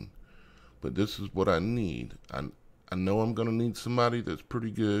helping, but this is what I need. I know I'm going to need somebody that's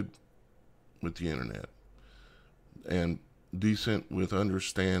pretty good with the internet and decent with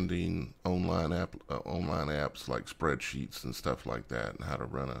understanding online apps like spreadsheets and stuff like that, and how to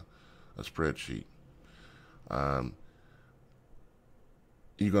run a spreadsheet.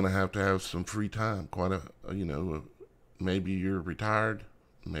 You're going to have some free time, maybe you're retired,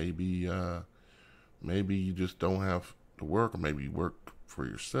 maybe maybe you just don't have to work, or maybe you work for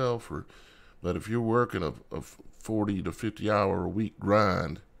yourself, but if you're working a 40 to 50 hour a week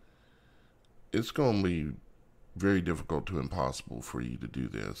grind, it's going to be very difficult to impossible for you to do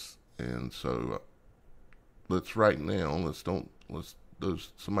this. And so let's right now,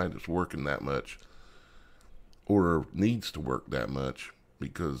 somebody that's working that much or needs to work that much,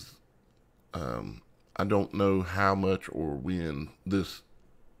 because I don't know how much or when this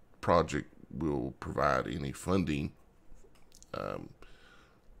project will provide any funding, but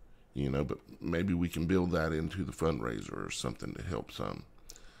maybe we can build that into the fundraiser or something to help some.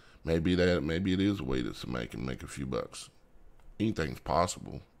 Maybe it is a way that somebody can make a few bucks. Anything's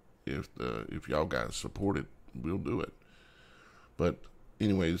possible. If y'all guys support it, we'll do it. But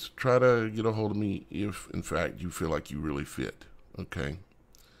anyways, try to get a hold of me if, in fact, you feel like you really fit, okay?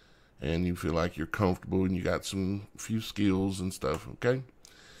 And you feel like you're comfortable and you got some few skills and stuff, okay?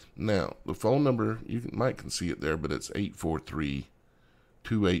 Now, the phone number, you might can see it there, but it's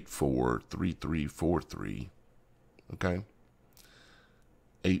 843-284-3343, okay?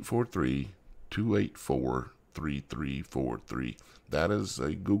 843-284-3343. That is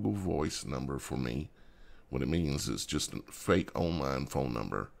a Google Voice number for me. What it means is just a fake online phone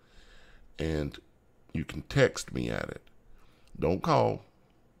number. And you can text me at it. Don't call.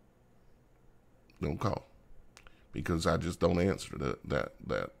 Don't call. Because I just don't answer that.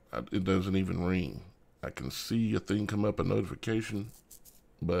 It doesn't even ring. I can see a thing come up, a notification,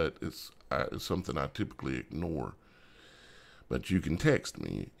 but it's something I typically ignore. But you can text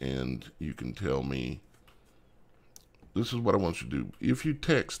me and you can tell me, this is what I want you to do. If you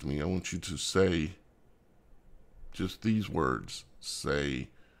text me, I want you to say just these words. Say,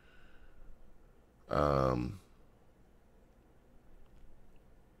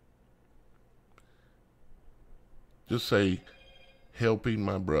 just say, helping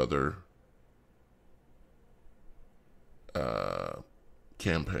my brother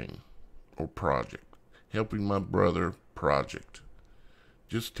campaign or project. Helping my brother project.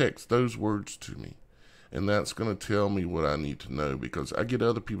 Just text those words to me. And that's going to tell me what I need to know, because I get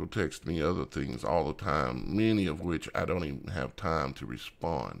other people text me other things all the time, many of which I don't even have time to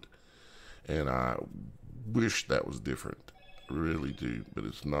respond. And I wish that was different. I really do, but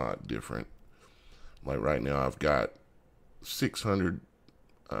it's not different. Like right now, I've got 600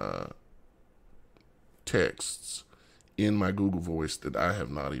 texts in my Google Voice that I have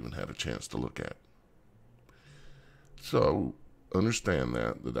not even had a chance to look at. So understand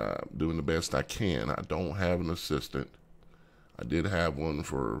that I'm doing the best I can. I don't have an assistant. I did have one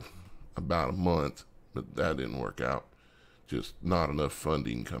for about a month, but that didn't work out. Just not enough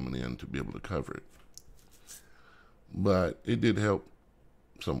funding coming in to be able to cover it. But it did help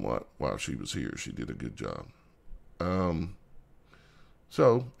somewhat while she was here. She did a good job.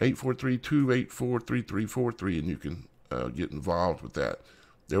 So 843-284-3343, and you can get involved with that.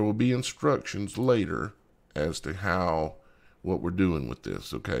 There will be instructions later as to what we're doing with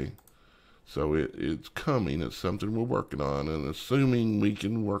this, okay? So it's coming. It's something we're working on, and assuming we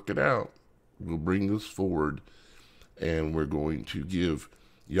can work it out, we'll bring this forward, and we're going to give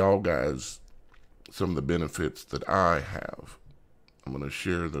y'all guys some of the benefits that I have. I'm going to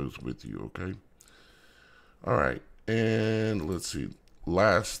share those with you, okay? All right, and let's see.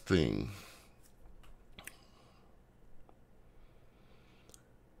 Last thing.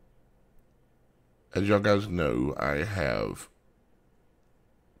 As y'all guys know, I have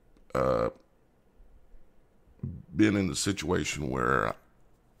been in a situation where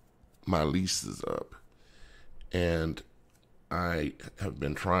my lease is up, and I have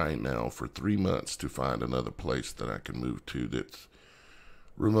been trying now for 3 months to find another place that I can move to that's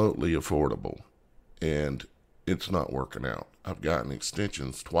remotely affordable, and it's not working out. I've gotten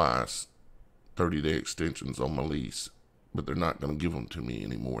extensions twice, 30-day extensions on my lease, but they're not going to give them to me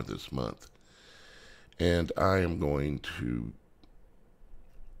anymore this month. And I am going to,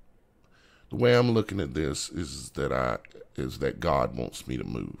 the way I'm looking at this is that God wants me to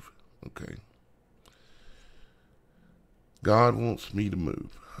move, okay? God wants me to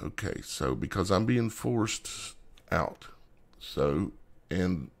move, okay? So because I'm being forced out,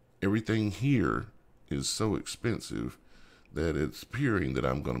 and everything here is so expensive that it's appearing that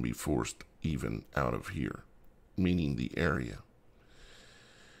I'm going to be forced even out of here, meaning the area.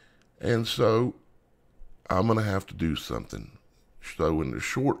 And so I'm going to have to do something. So in the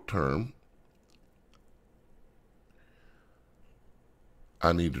short term,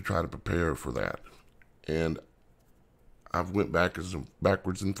 I need to try to prepare for that. And I've went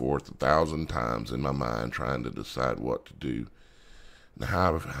backwards and forth 1,000 times in my mind trying to decide what to do and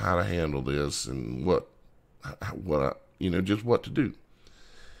how to handle this and just what to do.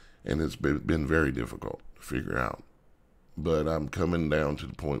 And it's been very difficult to figure out. But I'm coming down to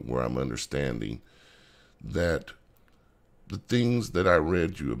the point where I'm understanding that the things that I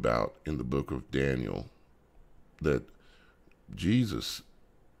read you about in the book of Daniel, that Jesus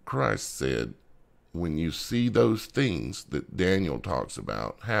Christ said, when you see those things that Daniel talks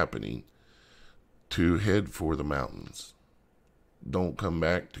about happening, to head for the mountains. Don't come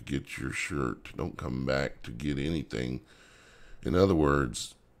back to get your shirt. Don't come back to get anything. In other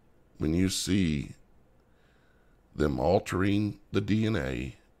words, when you see them altering the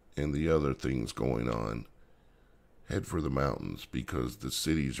DNA and the other things going on, head for the mountains, because the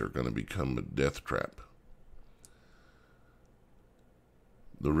cities are going to become a death trap.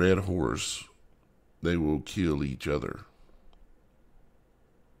 The red horse, they will kill each other.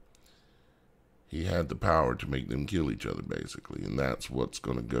 He had the power to make them kill each other, basically, and that's what's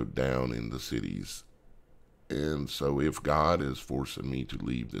going to go down in the cities. And so if God is forcing me to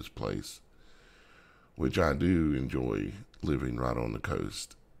leave this place, which I do enjoy living right on the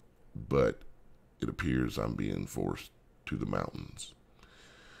coast, but it appears I'm being forced to the mountains.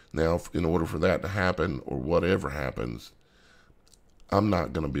 Now, in order for that to happen, or whatever happens, I'm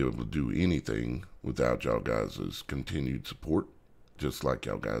not going to be able to do anything without y'all guys' continued support, just like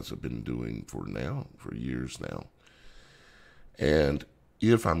y'all guys have been doing for years now. And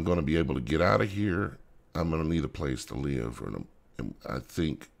if I'm going to be able to get out of here, I'm going to need a place to live. And I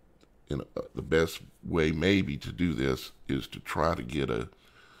think the best way maybe to do this is to try to get a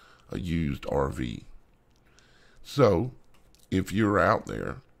used RV. So if you're out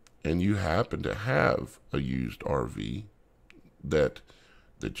there and you happen to have a used RV that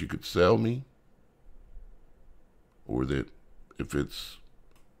you could sell me, or that if it's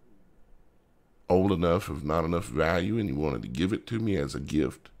old enough, of not enough value, and you wanted to give it to me as a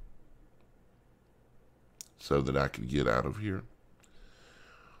gift so that I could get out of here,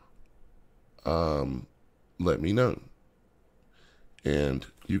 let me know. And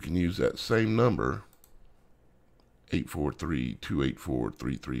you can use that same number,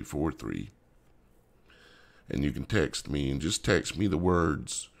 843-284-3343, and you can text me, and just text me the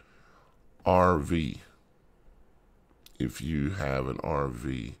words RV if you have an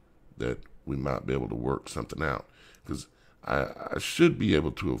RV that we might be able to work something out. Because I should be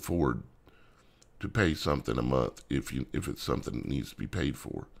able to afford to pay something a month if it's something that needs to be paid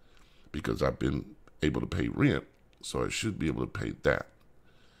for, because I've been able to pay rent, so I should be able to pay that.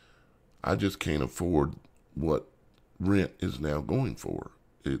 I just can't afford what rent is now going for.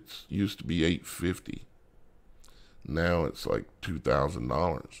 It used to be $850. Now it's like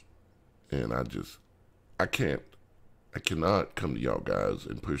 $2,000, and I cannot come to y'all guys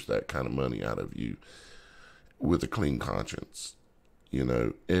and push that kind of money out of you with a clean conscience,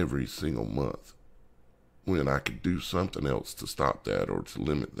 every single month, when I could do something else to stop that or to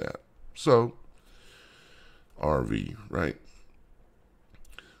limit that. So, RV, right?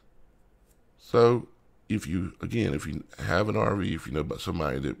 So, if you have an RV, if you know about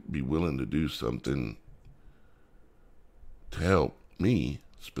somebody that be willing to do something to help me,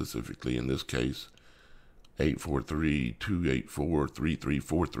 specifically in this case,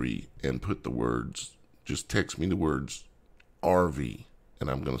 843-284-3343, and put the words, just text me the words RV, and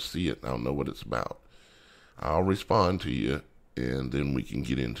I'm going to see it, and I'll know what it's about. I'll respond to you, and then we can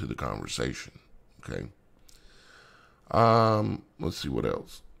get into the conversation, okay? Let's see what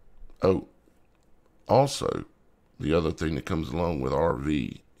else. Oh, also, the other thing that comes along with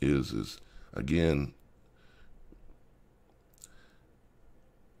RV is again,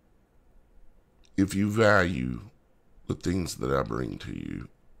 if you value the things that I bring to you,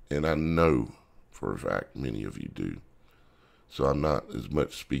 and I know for a fact many of you do, so I'm not as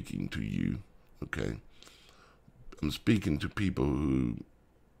much speaking to you, okay? I'm speaking to people who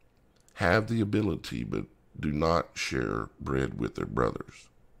have the ability but do not share bread with their brothers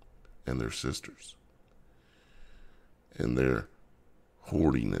and their sisters. And they're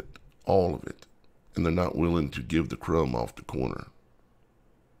hoarding it, all of it, and they're not willing to give the crumb off the corner.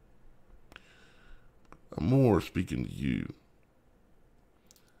 I'm more speaking to you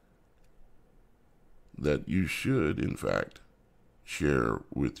that you should, in fact, share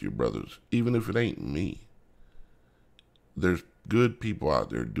with your brothers, even if it ain't me. There's good people out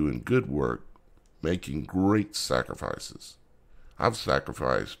there doing good work, making great sacrifices. I've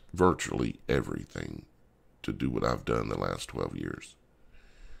sacrificed virtually everything to do what I've done the last 12 years.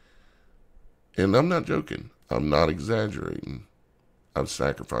 And I'm not joking. I'm not exaggerating. I've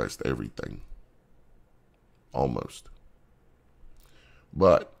sacrificed everything. Almost.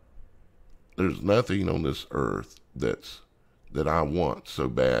 But there's nothing on this earth that I want so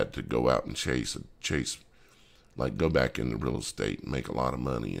bad to go out and chase like go back into real estate and make a lot of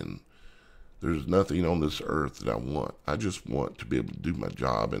money. And there's nothing on this earth that I want. I just want to be able to do my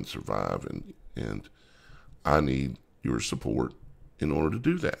job and survive. And I need your support in order to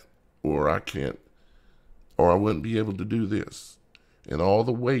do that. Or I can't, or I wouldn't be able to do this. And all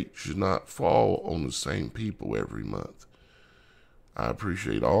the weight should not fall on the same people every month. I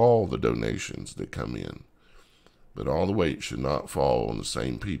appreciate all the donations that come in, but all the weight should not fall on the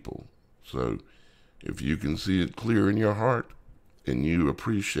same people. So if you can see it clear in your heart and you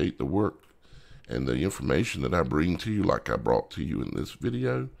appreciate the work and the information that I bring to you, like I brought to you in this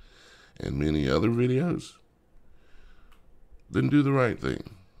video and many other videos, then do the right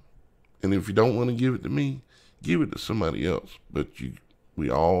thing. And if you don't want to give it to me, give it to somebody else. But we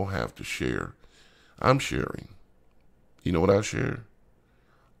all have to share. I'm sharing. You know what I share?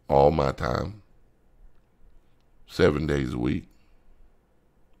 All my time. 7 days a week.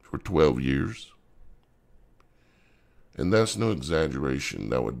 For 12 years. And that's no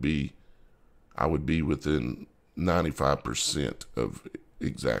exaggeration. I would be within 95% of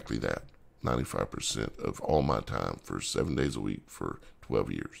exactly that. 95% of all my time for 7 days a week for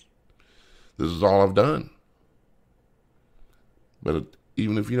 12 years. This is all I've done. But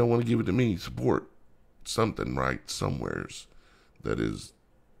even if you don't want to give it to me, support something right somewheres that is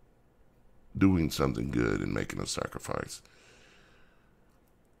doing something good and making a sacrifice.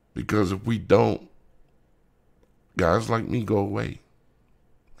 Because if we don't, guys like me go away.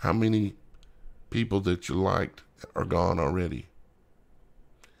 How many people that you liked are gone already?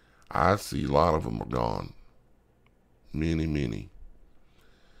 I see a lot of them are gone. Many, many.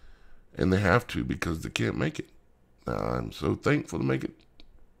 And they have to because they can't make it. Now, I'm so thankful to make it.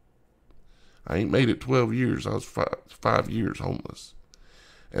 I ain't made it 12 years. I was 5 years homeless.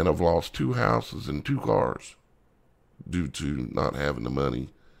 And I've lost 2 houses and 2 cars due to not having the money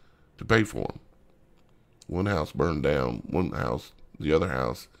to pay for them. One house burned down. The other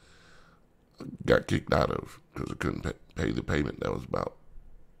house got kicked out of because I couldn't pay the payment. That was about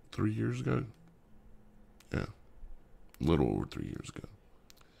 3 years ago. Yeah, a little over 3 years ago.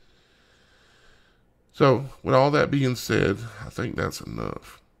 So, with all that being said, I think that's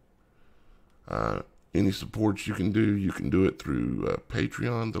enough. Any support you can do it through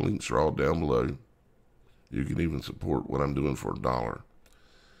Patreon. The links are all down below. You can even support what I'm doing for $1.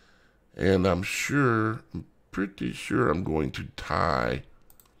 And I'm pretty sure I'm going to tie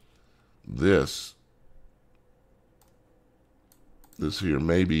this here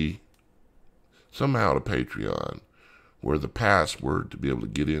maybe somehow to Patreon, where the password to be able to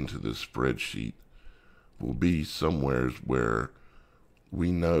get into this spreadsheet will be somewhere where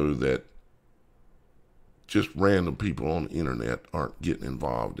we know that just random people on the internet aren't getting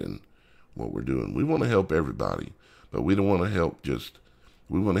involved in what we're doing. We want to help everybody, but we don't want to help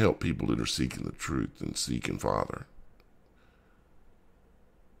we want to help people that are seeking the truth and seeking Father.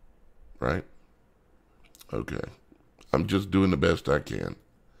 Right? Okay. I'm just doing the best I can.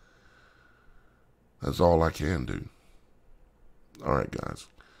 That's all I can do. All right, guys.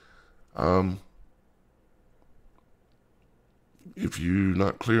 If you're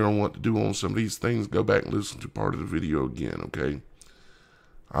not clear on what to do on some of these things, go back and listen to part of the video again, okay?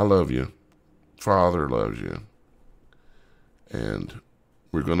 I love you. Father loves you. And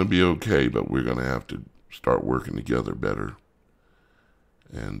we're going to be okay, but we're going to have to start working together better.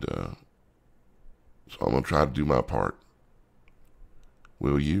 And so I'm going to try to do my part.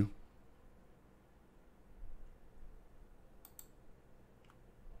 Will you?